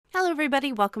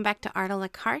everybody, welcome back to Art a la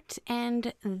Carte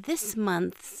and this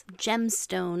month's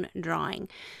gemstone drawing.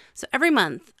 So every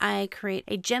month I create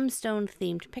a gemstone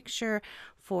themed picture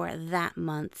for that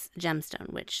month's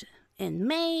gemstone, which in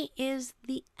May is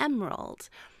the emerald.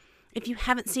 If you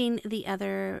haven't seen the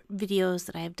other videos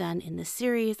that I have done in this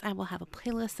series, I will have a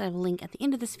playlist that I will link at the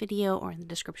end of this video or in the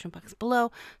description box below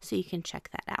so you can check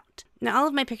that out. Now, all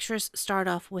of my pictures start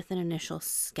off with an initial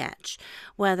sketch.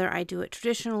 Whether I do it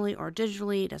traditionally or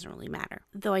digitally, it doesn't really matter.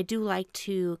 Though I do like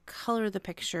to color the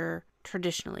picture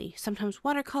traditionally. Sometimes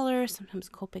watercolor, sometimes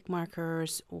Copic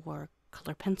markers or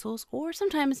color pencils, or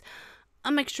sometimes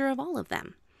a mixture of all of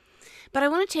them. But I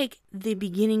want to take the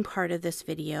beginning part of this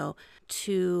video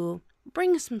to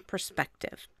bring some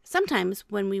perspective. Sometimes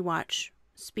when we watch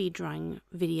speed drawing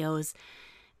videos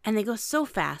and they go so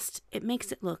fast, it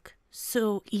makes it look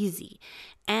so easy.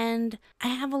 And I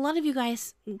have a lot of you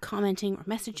guys commenting or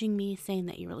messaging me saying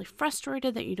that you're really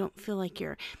frustrated, that you don't feel like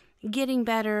you're getting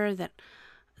better, that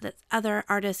other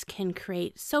artists can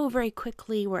create so very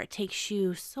quickly where it takes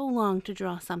you so long to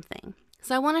draw something.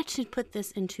 So I wanted to put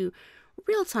this into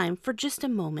real time for just a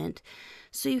moment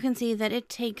so you can see that it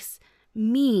takes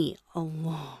me a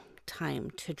long time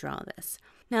to draw this.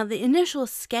 Now the initial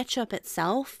SketchUp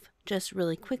itself, just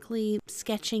really quickly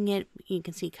sketching it, you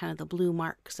can see kind of the blue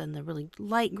marks and the really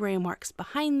light gray marks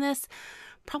behind this,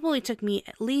 probably took me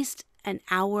at least an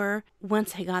hour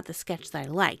once I got the sketch that I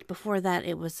liked. Before that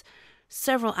it was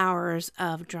several hours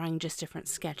of drawing just different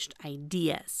sketched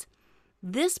ideas.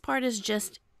 This part is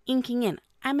just inking in.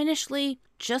 I'm initially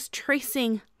just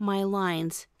tracing my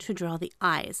lines to draw the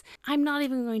eyes. I'm not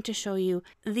even going to show you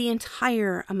the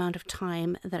entire amount of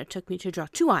time that it took me to draw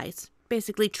two eyes,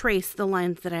 basically trace the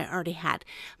lines that I already had.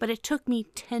 But it took me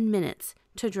 10 minutes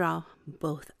to draw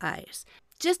both eyes.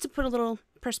 Just to put a little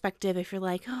perspective, if you're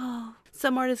like, oh,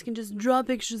 some artists can just draw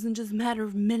pictures in just a matter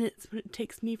of minutes, but it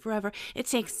takes me forever. It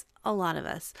takes a lot of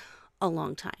us a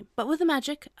long time. But with the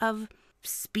magic of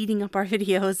speeding up our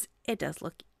videos, it does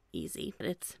look easy, but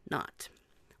it's not.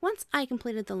 Once I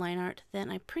completed the line art, then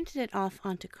I printed it off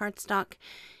onto cardstock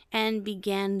and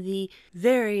began the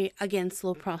very, again,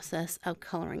 slow process of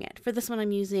coloring it. For this one,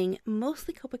 I'm using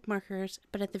mostly Copic markers,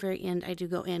 but at the very end, I do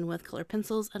go in with color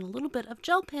pencils and a little bit of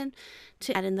gel pen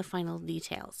to add in the final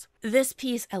details. This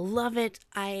piece, I love it.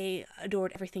 I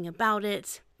adored everything about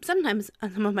it. Sometimes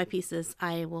on some of my pieces,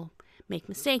 I will make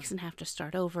mistakes and have to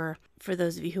start over. For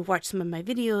those of you who watched some of my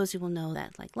videos, you will know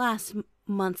that like last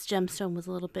month's gemstone was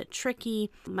a little bit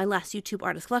tricky. My last YouTube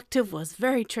Artist Collective was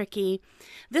very tricky.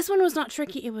 This one was not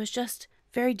tricky. It was just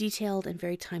very detailed and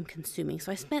very time consuming.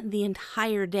 So I spent the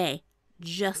entire day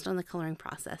just on the coloring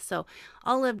process. So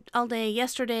all day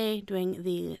yesterday doing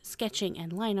the sketching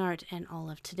and line art, and all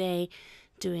of today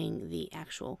doing the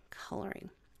actual coloring.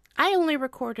 I only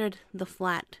recorded the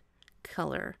flat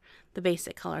color, the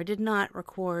basic color. I did not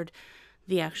record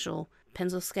the actual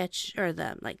pencil sketch or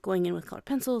the like going in with colored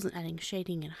pencils and adding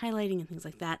shading and highlighting and things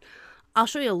like that. I'll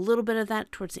show you a little bit of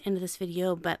that towards the end of this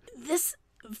video, but this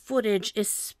footage is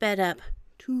sped up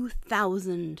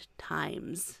 2,000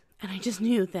 times. And I just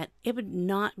knew that it would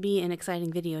not be an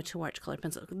exciting video to watch colored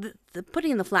pencil. The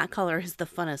putting in the flat color is the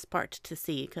funnest part to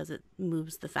see because it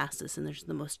moves the fastest and there's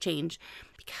the most change.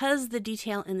 Because the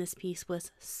detail in this piece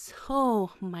was so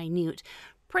minute,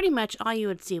 pretty much all you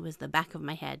would see was the back of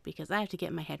my head because I have to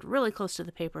get my head really close to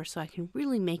the paper so I can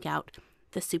really make out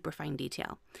the super fine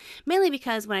detail. Mainly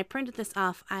because when I printed this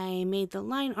off, I made the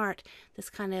line art this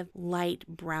kind of light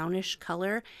brownish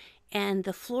color, and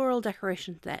the floral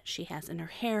decoration that she has in her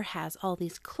hair has all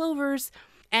these clovers.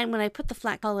 And when I put the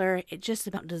flat color, it just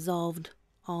about dissolved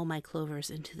all my clovers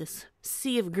into this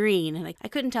sea of green. And I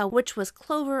couldn't tell which was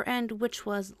clover and which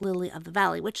was lily of the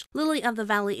valley, which lily of the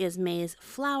valley is May's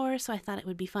flower. So I thought it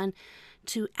would be fun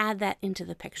to add that into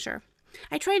the picture.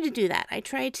 I tried to do that. I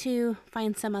tried to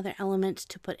find some other element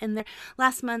to put in there.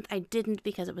 Last month I didn't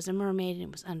because it was a mermaid and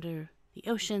it was under the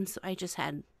ocean. So I just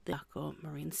had the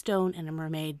aquamarine stone and a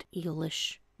mermaid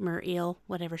eelish, mer-eel,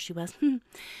 whatever she was.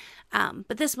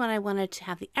 But this one I wanted to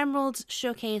have the emeralds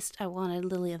showcased. I wanted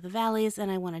lily of the valleys, and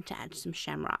I wanted to add some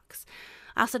shamrocks.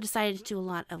 I also decided to do a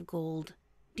lot of gold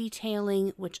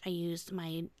detailing, which I used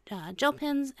my gel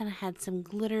pens, and I had some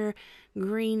glitter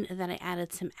green that I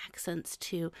added some accents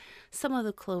to some of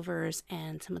the clovers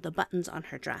and some of the buttons on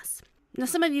her dress. Now,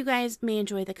 some of you guys may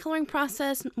enjoy the coloring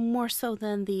process more so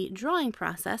than the drawing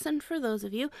process, and for those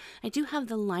of you, I do have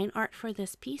the line art for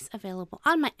this piece available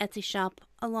on my Etsy shop,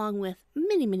 along with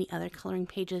many other coloring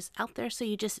pages out there, so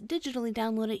you just digitally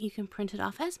download it. You can print it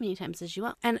off as many times as you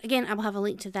want. And again, I will have a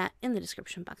link to that in the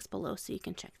description box below, so you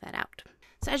can check that out.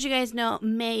 So as you guys know,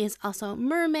 May is also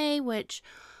Mermay, which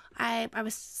I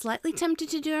was slightly tempted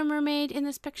to do a mermaid in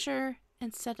this picture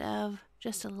instead of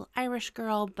just a little Irish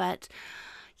girl, but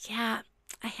yeah,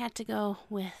 I had to go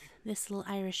with this little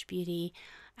Irish beauty.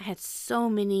 I had so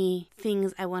many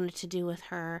things I wanted to do with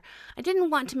her. I didn't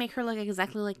want to make her look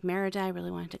exactly like Merida. I really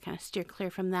wanted to kind of steer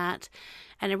clear from that.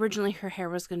 And originally her hair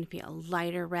was going to be a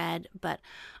lighter red, but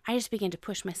I just began to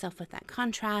push myself with that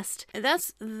contrast.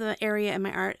 That's the area in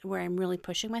my art where I'm really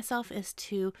pushing myself, is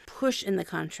to push in the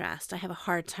contrast. I have a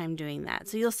hard time doing that.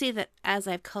 So you'll see that as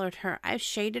I've colored her, I've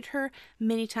shaded her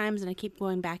many times, and I keep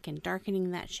going back and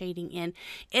darkening that shading in.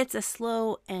 It's a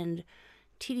slow and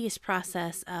tedious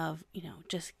process of,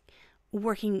 just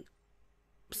working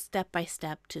step by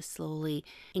step to slowly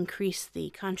increase the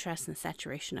contrast and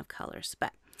saturation of colors.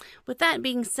 But with that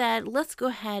being said, let's go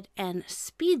ahead and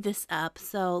speed this up.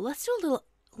 So let's do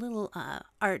a little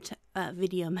art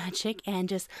video magic and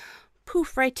just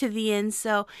poof right to the end.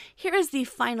 So here is the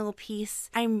final piece.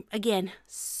 I'm, again,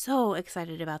 so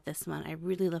excited about this one. I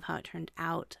really love how it turned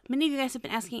out. Many of you guys have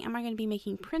been asking, am I going to be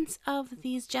making prints of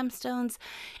these gemstones?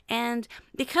 And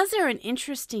because they're an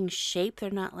interesting shape,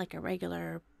 they're not like a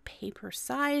regular paper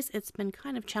size, it's been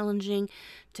kind of challenging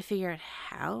to figure out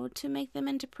how to make them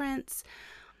into prints.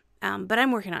 But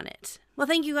I'm working on it. Well,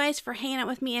 thank you guys for hanging out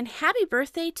with me, and happy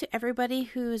birthday to everybody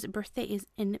whose birthday is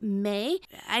in May.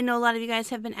 I know a lot of you guys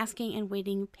have been asking and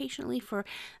waiting patiently for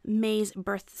May's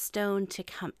birthstone to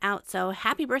come out. So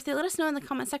happy birthday. Let us know in the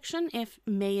comment section if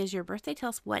May is your birthday. Tell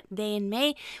us what day in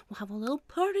May. We'll have a little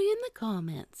party in the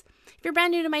comments. If you're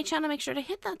brand new to my channel, make sure to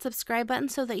hit that subscribe button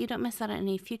so that you don't miss out on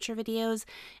any future videos.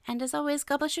 And as always,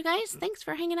 God bless you guys. Thanks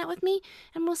for hanging out with me,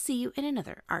 and we'll see you in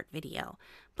another art video.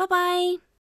 Bye-bye.